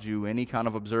Orthodox Jew, any kind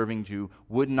of observing Jew,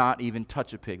 would not even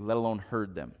touch a pig, let alone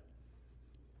herd them.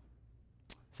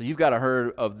 So you've got a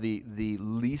herd of the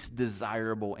least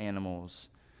desirable animals,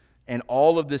 and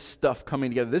all of this stuff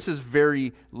coming together. This is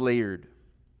very layered.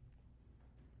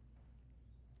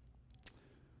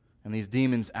 And these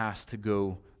demons asked to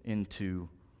go into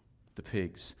the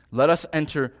pigs. Let us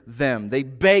enter them. They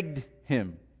begged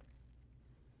him.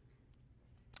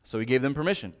 So he gave them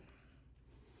permission.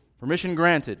 Permission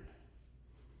granted.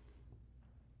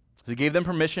 So he gave them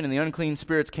permission, and the unclean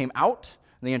spirits came out,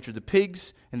 and they entered the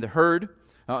pigs and the herd,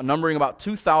 numbering about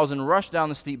 2,000, rushed down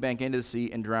the steep bank into the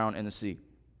sea and drowned in the sea.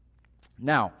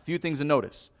 Now, a few things to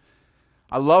notice.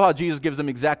 I love how Jesus gives them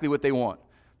exactly what they want.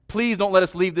 Please don't let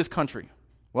us leave this country.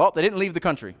 Well, they didn't leave the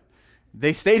country.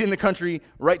 They stayed in the country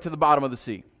right to the bottom of the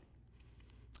sea.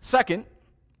 Second,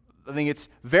 I think it's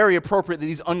very appropriate that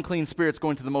these unclean spirits go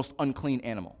into the most unclean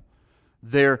animal.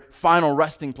 Their final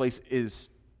resting place is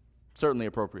certainly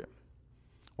appropriate.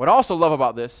 What I also love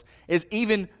about this is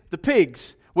even the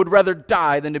pigs would rather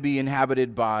die than to be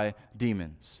inhabited by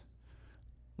demons.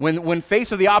 When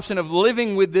faced with the option of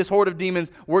living with this horde of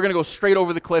demons, we're going to go straight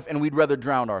over the cliff and we'd rather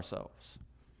drown ourselves.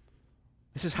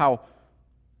 This is how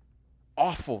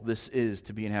awful this is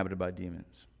to be inhabited by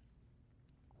demons.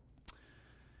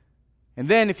 And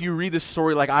then if you read this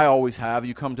story like I always have,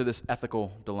 you come to this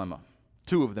ethical dilemma.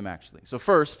 Two of them, actually. So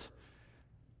first,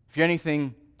 if you're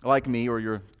anything like me or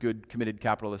you're a good, committed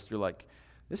capitalist, you're like,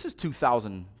 this is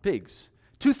 2,000 pigs.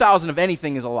 2,000 of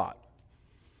anything is a lot.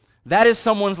 That is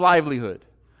someone's livelihood.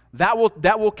 That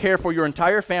will care for your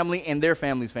entire family and their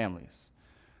families' families.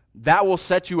 That will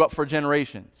set you up for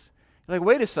generations. You're like,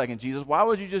 wait a second, Jesus, why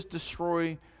would you just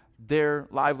destroy their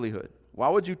livelihood? Why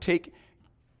would you take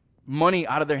money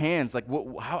out of their hands? Like,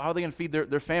 how are they going to feed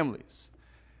their families?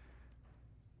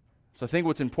 So I think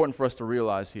what's important for us to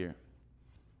realize here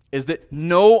is that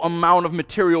no amount of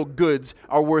material goods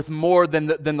are worth more than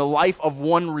the life of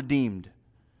one redeemed.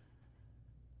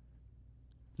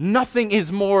 Nothing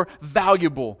is more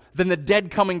valuable than the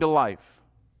dead coming to life.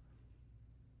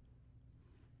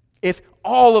 If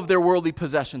all of their worldly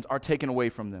possessions are taken away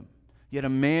from them, yet a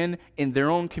man in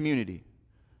their own community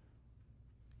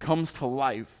comes to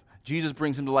life, Jesus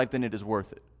brings him to life, then it is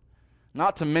worth it.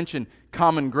 Not to mention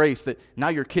common grace, that now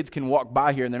your kids can walk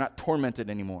by here and they're not tormented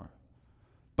anymore.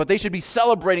 But they should be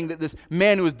celebrating that this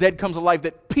man who is dead comes alive,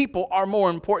 that people are more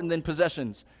important than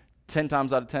possessions 10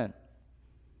 times out of 10.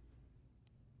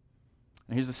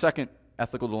 And here's the second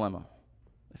ethical dilemma.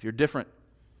 If you're different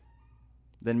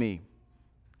than me,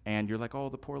 and you're like, oh,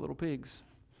 the poor little pigs,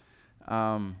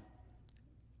 there's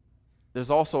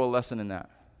also a lesson in that.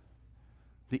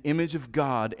 The image of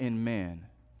God in man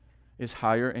is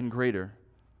higher and greater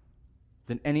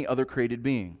than any other created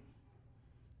being.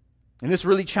 And this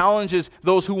really challenges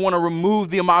those who want to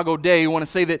remove the Imago Dei, who want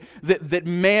to say that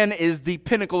man is the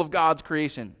pinnacle of God's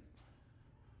creation.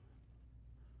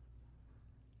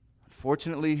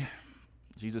 Unfortunately,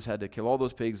 Jesus had to kill all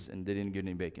those pigs and they didn't get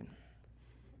any bacon.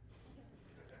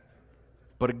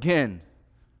 But again,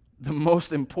 the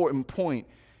most important point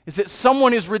is that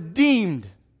someone is redeemed.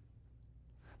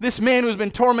 This man who has been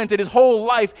tormented his whole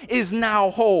life is now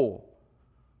whole.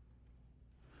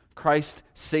 Christ's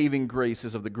saving grace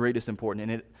is of the greatest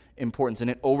importance, and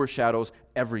it overshadows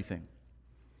everything.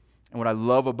 And what I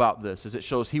love about this is it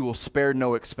shows he will spare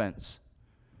no expense.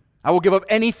 I will give up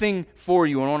anything for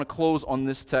you. And I want to close on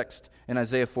this text in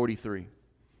Isaiah 43.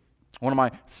 One of my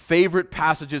favorite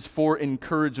passages for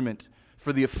encouragement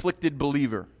for the afflicted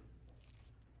believer.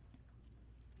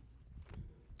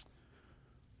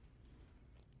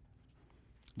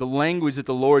 the language that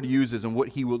the Lord uses and what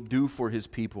he will do for his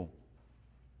people.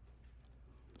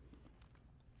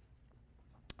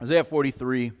 Isaiah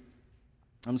 43,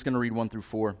 I'm just going to read 1 through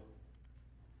 4.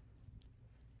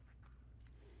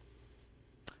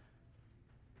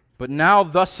 But now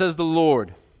thus says the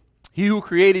Lord, He who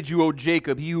created you, O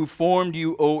Jacob, He who formed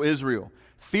you, O Israel.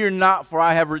 Fear not, for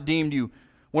I have redeemed you.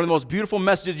 One of the most beautiful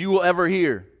messages you will ever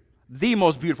hear. The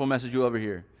most beautiful message you'll ever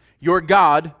hear. Your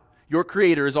God, your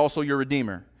Creator, is also your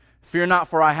Redeemer. Fear not,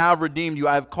 for I have redeemed you.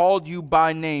 I have called you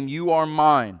by name. You are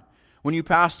mine. When you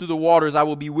pass through the waters, I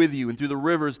will be with you, and through the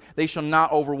rivers, they shall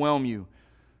not overwhelm you.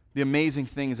 The amazing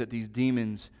thing is that these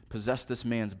demons possess this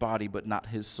man's body, but not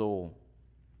his soul.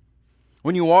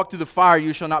 When you walk through the fire,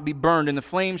 you shall not be burned, and the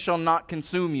flame shall not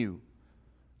consume you.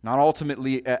 Not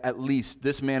ultimately, at least.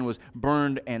 This man was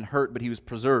burned and hurt, but he was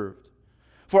preserved.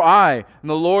 For I am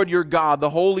the Lord your God,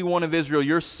 the Holy One of Israel,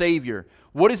 your Savior.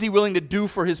 What is he willing to do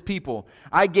for his people?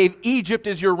 I gave Egypt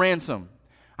as your ransom.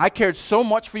 I cared so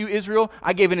much for you, Israel,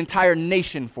 I gave an entire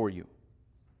nation for you.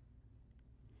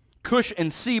 Cush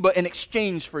and Seba in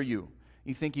exchange for you.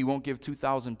 You think he won't give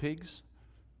 2,000 pigs?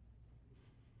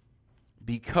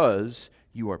 Because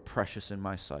you are precious in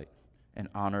my sight and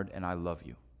honored, and I love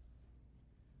you.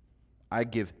 I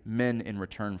give men in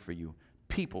return for you,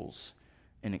 peoples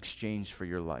in exchange for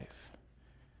your life.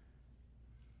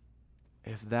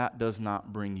 If that does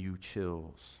not bring you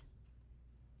chills,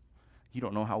 you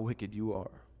don't know how wicked you are.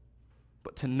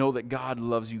 But to know that God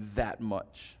loves you that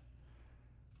much,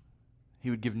 He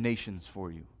would give nations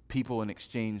for you, people in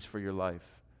exchange for your life.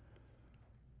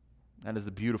 That is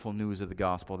the beautiful news of the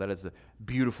gospel. That is the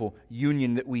beautiful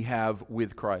union that we have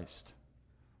with Christ.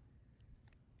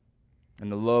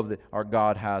 And the love that our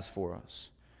God has for us.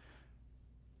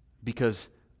 Because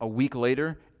a week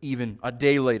later, even a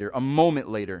day later, a moment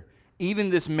later, even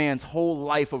this man's whole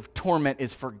life of torment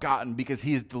is forgotten because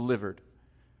he is delivered.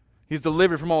 He's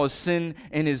delivered from all his sin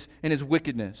and his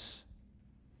wickedness.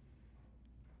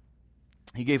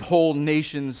 He gave whole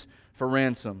nations for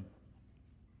ransom.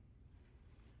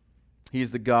 He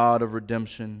is the God of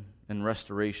redemption and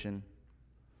restoration.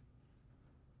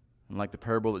 And like the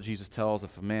parable that Jesus tells,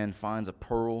 if a man finds a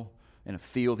pearl in a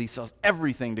field, he sells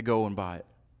everything to go and buy it.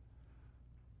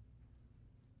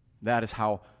 That is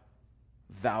how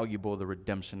valuable the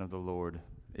redemption of the Lord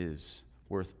is.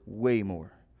 Worth way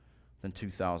more than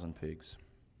 2,000 pigs.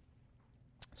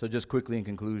 So just quickly in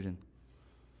conclusion,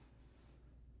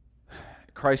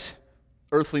 Christ's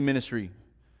earthly ministry,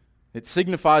 it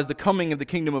signifies the coming of the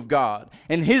kingdom of God.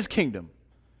 And His kingdom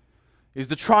is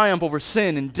the triumph over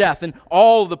sin and death and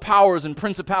all the powers and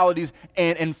principalities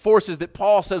and forces that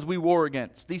Paul says we war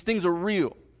against. These things are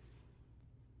real.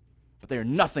 But they are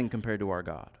nothing compared to our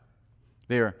God.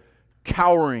 They are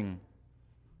cowering,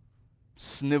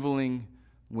 sniveling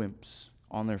wimps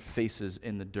on their faces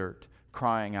in the dirt,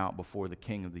 crying out before the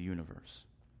King of the universe.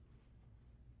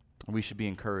 We should be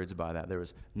encouraged by that. There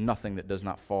is nothing that does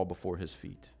not fall before His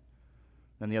feet.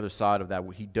 And the other side of that,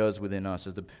 what He does within us,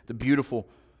 is the beautiful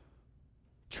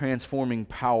transforming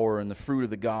power and the fruit of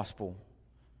the gospel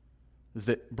is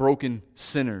that broken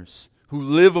sinners who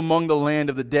live among the land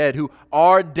of the dead, who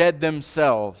are dead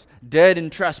themselves, dead in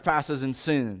trespasses and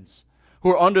sins, who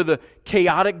are under the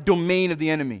chaotic domain of the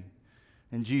enemy.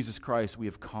 In Jesus Christ, we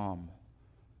have calm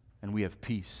and we have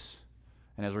peace.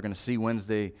 And as we're going to see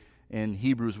Wednesday in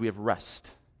Hebrews, we have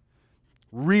rest.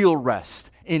 Real rest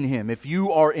in Him. If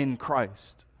you are in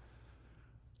Christ,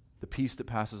 the peace that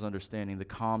passes understanding, the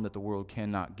calm that the world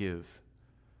cannot give.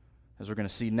 As we're going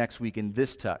to see next week in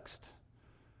this text,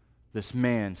 this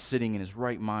man sitting in his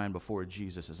right mind before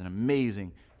Jesus is an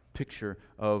amazing picture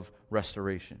of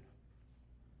restoration.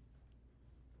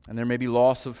 And there may be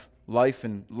loss of life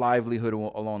and livelihood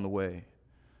along the way,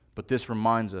 but this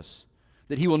reminds us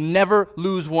that He will never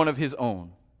lose one of His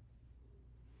own.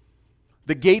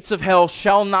 The gates of hell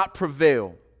shall not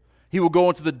prevail. He will go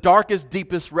into the darkest,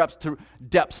 deepest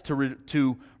depths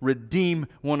to redeem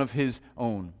one of His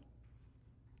own.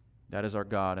 That is our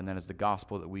God, and that is the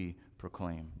gospel that we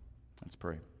proclaim. Let's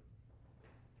pray.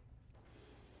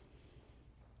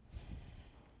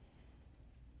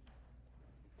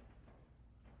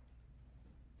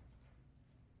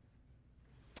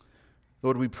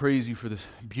 Lord, we praise You for this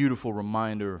beautiful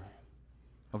reminder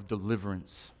of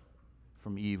deliverance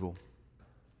from evil,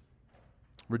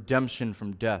 redemption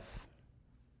from death,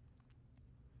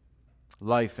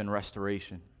 life and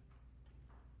restoration.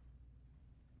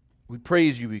 We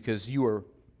praise You because You are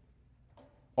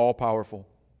all-powerful.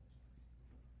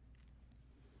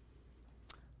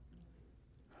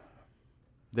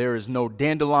 There is no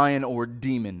dandelion or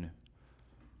demon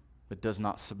that does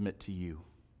not submit to You.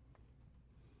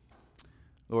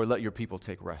 Lord, let your people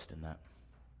take rest in that.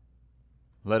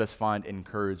 Let us find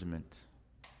encouragement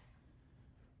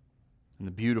in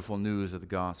the beautiful news of the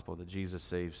gospel that Jesus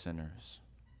saves sinners,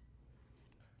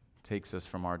 takes us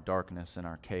from our darkness and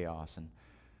our chaos, and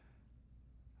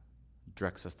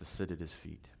directs us to sit at his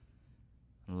feet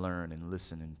and learn and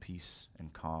listen in peace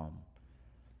and calm.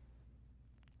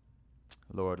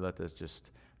 Lord, let this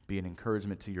just be an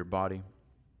encouragement to your body.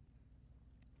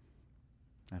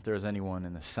 If there is anyone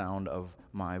in the sound of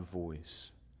my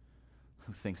voice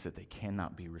who thinks that they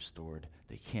cannot be restored,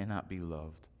 they cannot be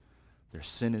loved, their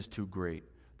sin is too great,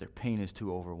 their pain is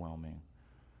too overwhelming,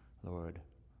 Lord,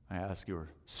 I ask your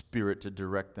Spirit to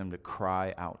direct them to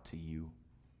cry out to you.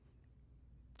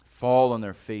 Fall on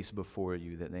their face before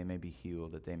you that they may be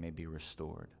healed, that they may be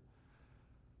restored,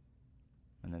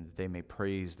 and that they may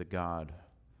praise the God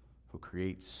who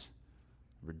creates,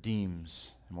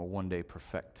 redeems, and will one day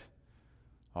perfect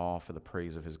all for the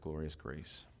praise of his glorious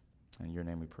grace. In your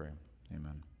name we pray.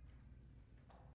 Amen.